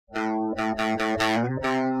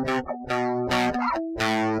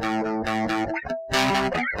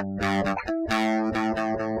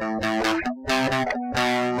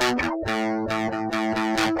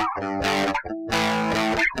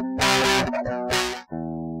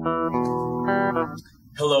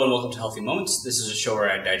Hello and welcome to Healthy Moments. This is a show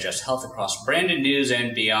where I digest health across branded news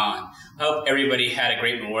and beyond. I hope everybody had a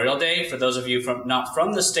great Memorial Day. For those of you not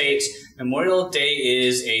from the States, Memorial Day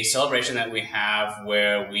is a celebration that we have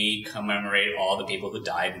where we commemorate all the people who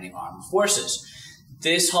died in the armed forces.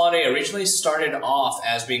 This holiday originally started off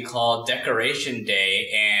as being called Decoration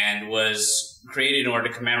Day and was created in order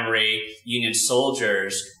to commemorate Union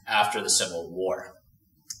soldiers after the Civil War.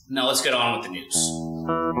 Now let's get on with the news.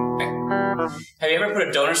 Have you ever put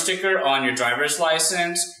a donor sticker on your driver's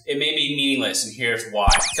license? It may be meaningless, and here's why.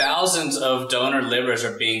 Thousands of donor livers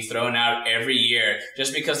are being thrown out every year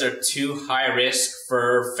just because they're too high risk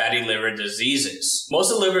for fatty liver diseases.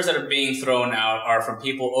 Most of the livers that are being thrown out are from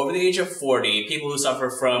people over the age of 40, people who suffer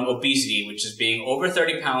from obesity, which is being over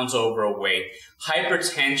 30 pounds overweight,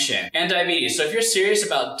 hypertension, and diabetes. So if you're serious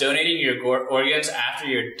about donating your organs after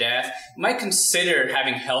your death, you might consider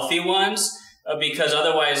having healthy ones, because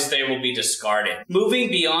otherwise they will be discarded. Moving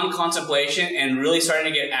beyond contemplation and really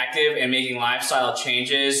starting to get active and making lifestyle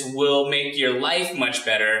changes will make your life much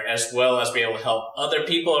better, as well as be able to help other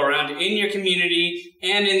people around in your community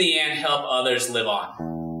and in the end help others live on.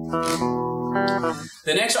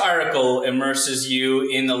 The next article immerses you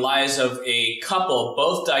in the lives of a couple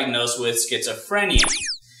both diagnosed with schizophrenia.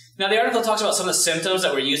 Now, the article talks about some of the symptoms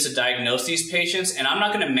that were used to diagnose these patients, and I'm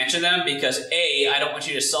not going to mention them because A, I don't want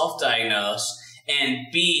you to self-diagnose, and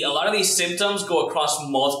B, a lot of these symptoms go across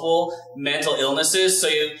multiple mental illnesses. So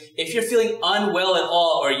if you're feeling unwell at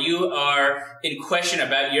all or you are in question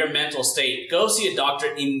about your mental state, go see a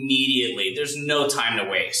doctor immediately. There's no time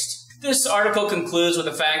to waste. This article concludes with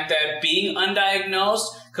the fact that being undiagnosed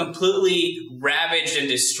completely ravaged and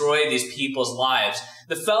destroyed these people's lives.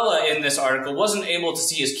 The fella in this article wasn't able to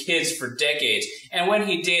see his kids for decades, and when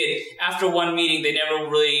he did, after one meeting, they never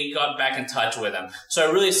really got back in touch with him. So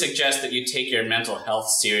I really suggest that you take your mental health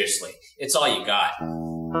seriously. It's all you got.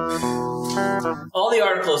 All the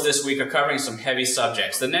articles this week are covering some heavy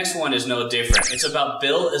subjects. The next one is no different. It's about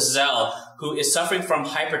Bill Ezell, who is suffering from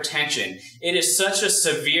hypertension. It is such a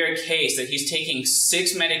severe case that he's taking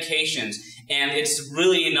 6 medications, and it's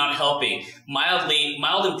really not helping.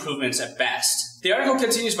 Mild improvements at best. The article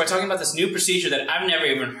continues by talking about this new procedure that I've never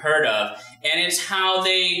even heard of, and it's how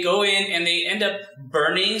they go in and they end up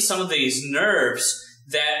burning some of these nerves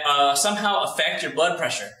that somehow affect your blood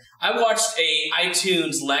pressure. I watched a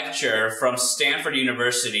iTunes lecture from Stanford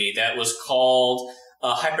University that was called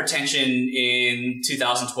Hypertension in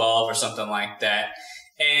 2012 or something like that.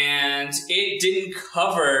 And it didn't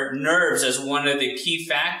cover nerves as one of the key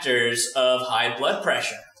factors of high blood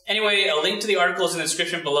pressure. Anyway, a link to the article is in the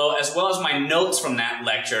description below, as well as my notes from that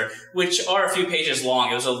lecture, which are a few pages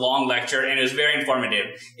long. It was a long lecture, and it was very informative.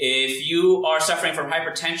 If you are suffering from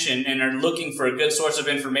hypertension and are looking for a good source of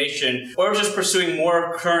information, or just pursuing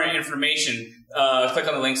more current information, click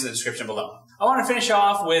on the links in the description below. I want to finish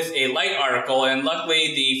off with a light article, and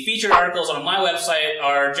luckily the featured articles on my website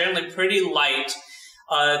are generally pretty light.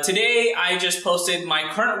 Today, I just posted my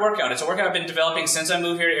current workout. It's a workout I've been developing since I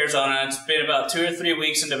moved here to Arizona. It's been about 2 or 3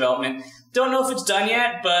 weeks in development. Don't know if it's done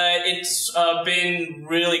yet, but it's been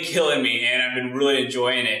really killing me, and I've been really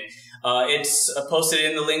enjoying it. It's posted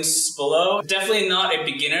in the links below. Definitely not a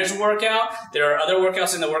beginner's workout. There are other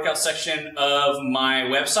workouts in the workout section of my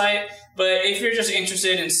website, but if you're just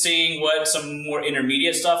interested in seeing what some more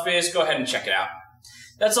intermediate stuff is, go ahead and check it out.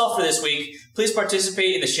 That's all for this week. Please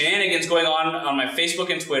participate in the shenanigans going on my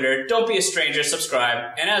Facebook and Twitter. Don't be a stranger,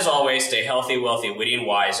 subscribe, and as always, stay healthy, wealthy, witty, and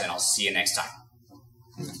wise, and I'll see you next time.